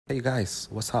Hey guys,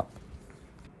 what's up?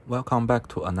 Welcome back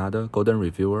to another Golden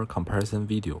Reviewer comparison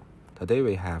video. Today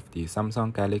we have the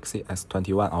Samsung Galaxy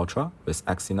S21 Ultra with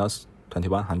Exynos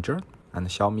 2100 and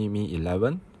Xiaomi Mi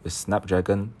 11 with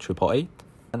Snapdragon 888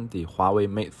 and the Huawei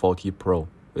Mate 40 Pro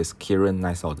with Kirin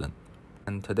 9000.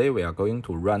 And today we are going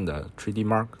to run the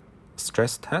 3DMark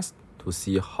stress test to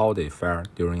see how they fare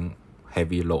during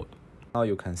heavy load. Now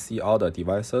you can see all the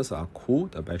devices are cool,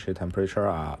 the battery temperature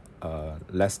are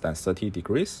less than 30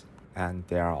 degrees and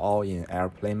they are all in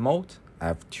airplane mode.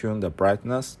 I've tuned the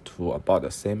brightness to about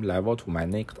the same level to my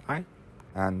naked eye,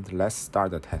 and let's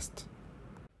start the test.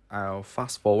 I'll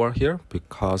fast forward here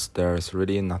because there's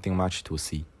really nothing much to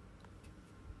see.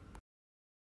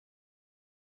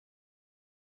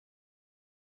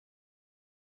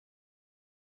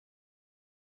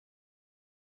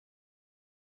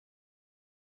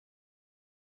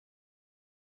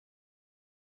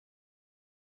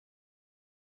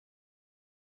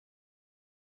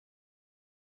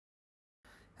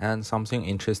 And something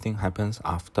interesting happens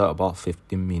after about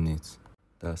 15 minutes.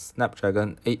 The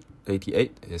Snapdragon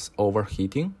 888 is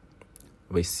overheating.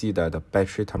 We see that the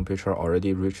battery temperature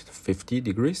already reached 50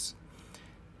 degrees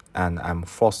and I'm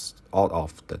forced out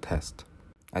of the test.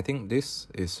 I think this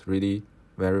is really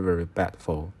very bad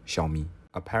for Xiaomi.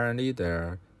 Apparently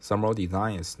their thermal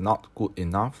design is not good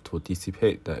enough to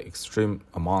dissipate the extreme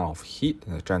amount of heat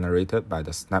generated by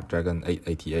the Snapdragon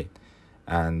 888,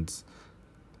 and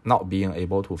not being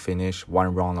able to finish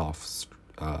one round of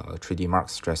 3DMark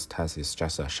stress test is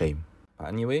just a shame. But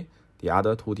anyway, the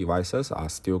other two devices are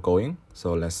still going,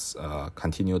 so let's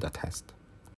continue the test.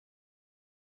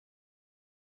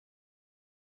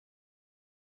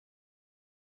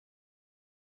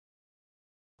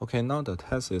 Okay, now the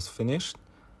test is finished.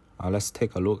 Let's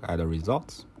take a look at the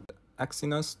results.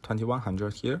 Exynos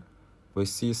 2100 here, we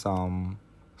see some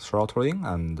throttling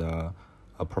and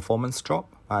a performance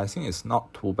drop. I think it's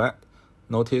not too bad.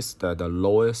 Notice that the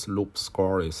lowest loop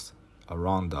score is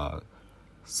around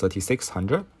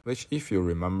 3600, which if you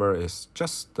remember is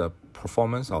just the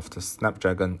performance of the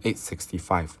Snapdragon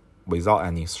 865 without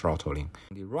any throttling.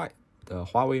 On the right, the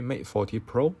Huawei Mate 40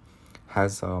 Pro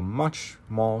has a much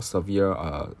more severe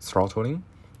throttling.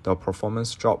 The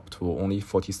performance dropped to only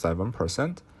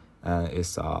 47% and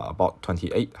is about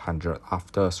 2800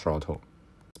 after throttle.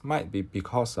 Might be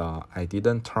because I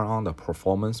didn't turn on the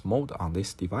performance mode on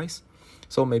this device,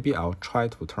 so maybe I'll try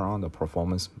to turn on the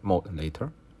performance mode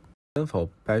later. Then for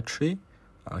battery,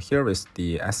 here is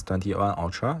the S21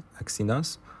 Ultra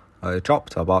Exynos. It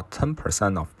dropped about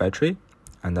 10% of battery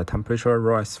and the temperature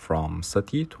rose from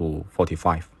 30 to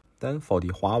 45. Then for the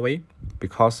Huawei,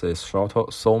 because it's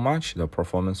throttled so much, the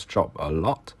performance dropped a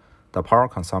lot. The power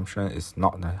consumption is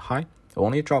not that high. It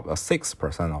only dropped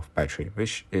 6% of battery,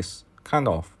 which is kind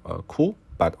of cool,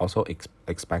 but also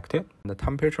expected. The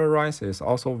temperature rise is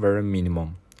also very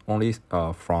minimum, only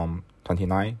from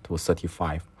 29 to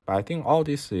 35. But I think all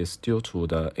this is due to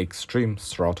the extreme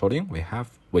throttling we have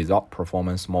without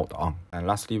performance mode on. And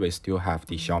lastly, we still have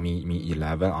the Xiaomi Mi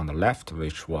 11 on the left,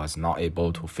 which was not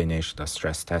able to finish the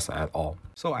stress test at all.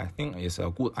 So I think it's a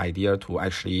good idea to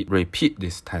actually repeat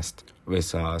this test with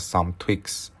some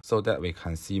tweaks so that we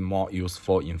can see more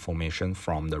useful information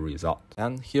from the result.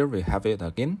 And here we have it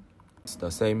again. It's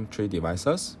the same three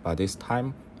devices, but this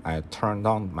time I turned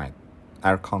down my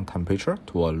aircon temperature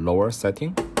to a lower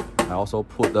setting. I also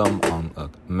put them on a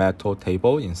metal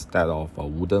table instead of a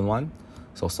wooden one,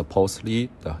 so supposedly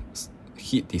the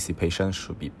heat dissipation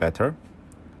should be better.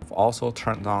 I've also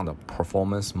turned down the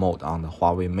performance mode on the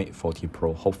Huawei Mate 40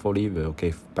 Pro. Hopefully we'll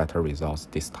give better results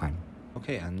this time.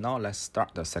 Okay, and now let's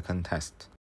start the second test.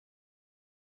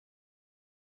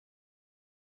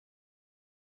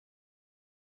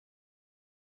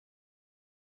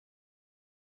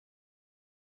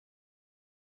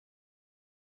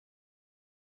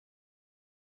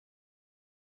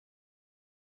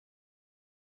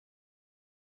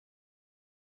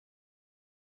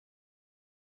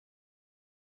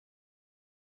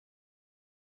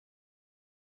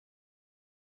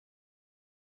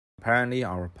 Apparently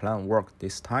our plan worked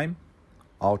this time.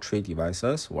 All three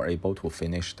devices were able to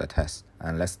finish the test,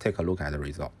 and let's take a look at the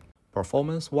result.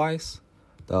 Performance-wise,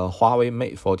 the Huawei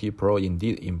Mate 40 Pro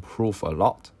indeed improved a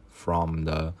lot from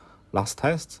the last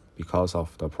test because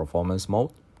of the performance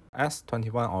mode.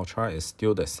 S21 Ultra is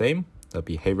still the same. The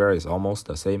behavior is almost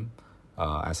the same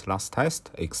as last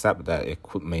test, except that it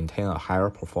could maintain a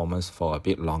higher performance for a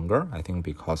bit longer, I think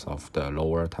because of the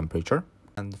lower temperature.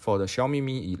 And for the Xiaomi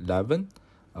Mi 11,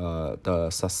 the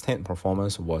sustained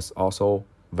performance was also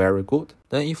very good.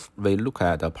 Then if we look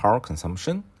at the power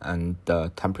consumption and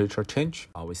the temperature change,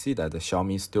 we see that the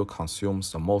Xiaomi still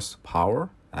consumes the most power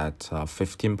at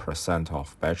 15%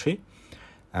 of battery.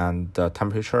 And the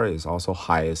temperature is also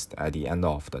highest at the end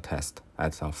of the test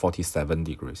at 47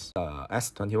 degrees. The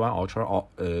S21 Ultra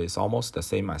is almost the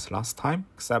same as last time,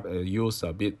 except it used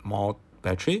a bit more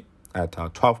battery at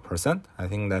 12%. I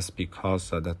think that's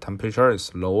because the temperature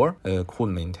is lower. It could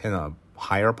maintain a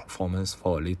higher performance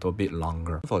for a little bit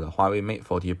longer. For the Huawei Mate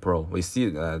 40 Pro, we see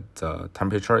that the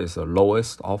temperature is the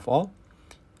lowest of all,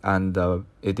 and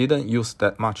it didn't use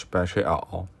that much battery at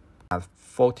all. At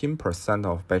 14%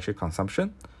 of battery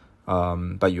consumption,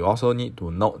 but you also need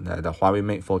to note that the Huawei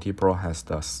Mate 40 Pro has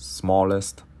the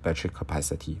smallest battery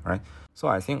capacity, right? So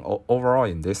I think overall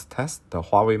in this test, the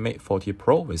Huawei Mate 40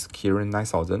 Pro with Kirin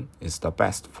 9000 is the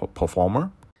best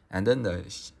performer. And then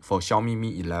for Xiaomi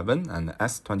Mi 11 and the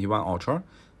S21 Ultra,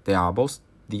 they are both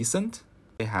decent.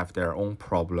 They have their own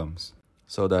problems.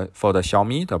 So for the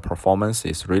Xiaomi, the performance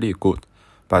is really good,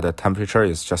 but the temperature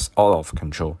is just out of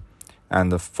control.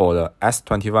 And for the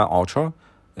S21 Ultra,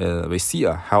 we see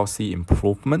a healthy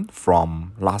improvement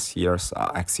from last year's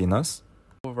Exynos.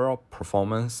 Overall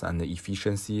performance and the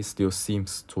efficiency still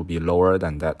seems to be lower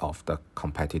than that of the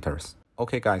competitors.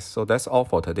 Okay guys, so that's all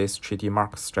for today's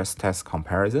 3DMark stress test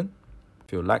comparison.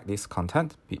 If you like this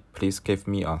content, please give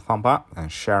me a thumb up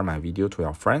and share my video to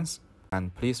your friends.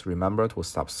 And please remember to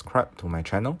subscribe to my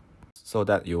channel so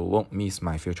that you won't miss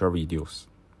my future videos.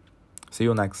 See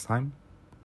you next time.